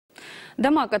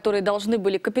Дома, которые должны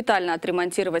были капитально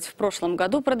отремонтировать в прошлом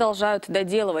году, продолжают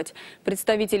доделывать.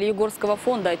 Представители Югорского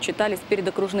фонда отчитались перед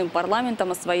окружным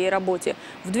парламентом о своей работе.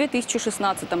 В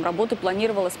 2016-м работы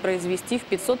планировалось произвести в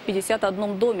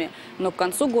 551 доме, но к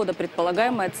концу года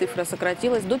предполагаемая цифра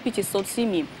сократилась до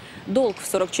 507. Долг в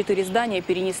 44 здания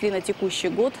перенесли на текущий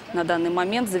год. На данный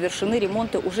момент завершены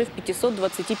ремонты уже в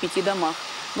 525 домах.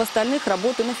 В остальных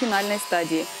работы на финальной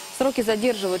стадии. Сроки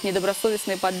задерживают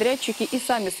недобросовестные подрядчики и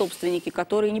сами собственники,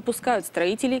 которые не пускают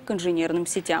строителей к инженерным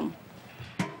сетям.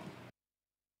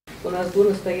 У нас до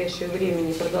настоящего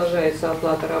времени продолжается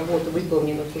оплата работ,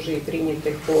 выполненных уже и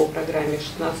принятых по программе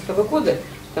 2016 года,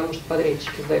 потому что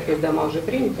подрядчики сдают дома уже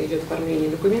приняты, идет оформление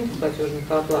документов платежных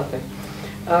по оплате.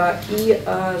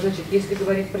 Значит, если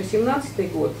говорить про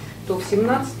 2017 год, то в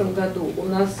 2017 году у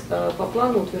нас по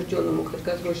плану, утвержденному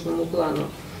краткосрочному плану,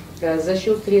 за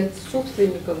счет средств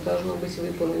собственников должно быть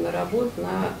выполнено работ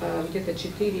на где-то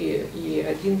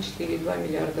 4,1–4,2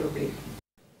 миллиарда рублей.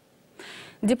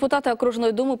 Депутаты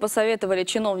окружной думы посоветовали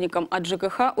чиновникам от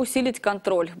ЖКХ усилить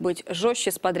контроль, быть жестче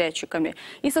с подрядчиками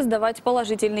и создавать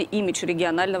положительный имидж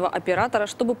регионального оператора,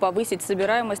 чтобы повысить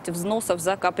собираемость взносов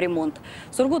за капремонт.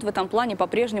 Сургут в этом плане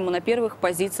по-прежнему на первых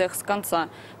позициях с конца.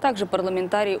 Также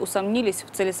парламентарии усомнились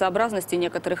в целесообразности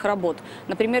некоторых работ.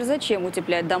 Например, зачем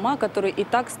утеплять дома, которые и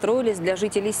так строились для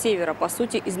жителей севера, по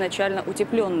сути изначально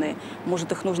утепленные.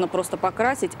 Может, их нужно просто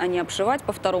покрасить, а не обшивать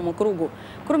по второму кругу.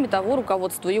 Кроме того,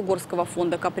 руководство Югорского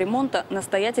фонда капремонта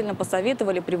настоятельно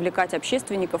посоветовали привлекать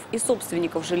общественников и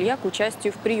собственников жилья к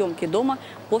участию в приемке дома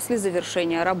после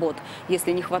завершения работ.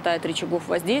 Если не хватает рычагов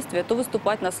воздействия, то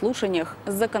выступать на слушаниях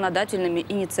с законодательными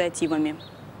инициативами.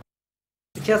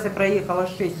 Сейчас я проехала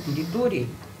 6 территорий,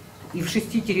 и в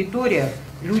 6 территориях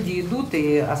люди идут,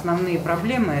 и основные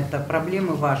проблемы – это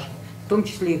проблемы ваши, в том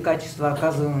числе и качество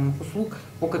оказываемых услуг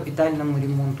по капитальному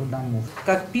ремонту домов.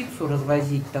 Как пиццу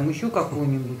развозить, там еще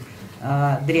какую-нибудь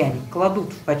дрянь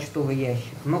кладут в почтовый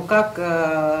ящик. Но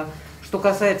что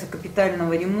касается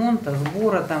капитального ремонта,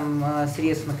 сбора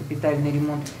средств на капитальный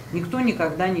ремонт, никто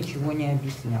никогда ничего не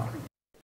объяснял.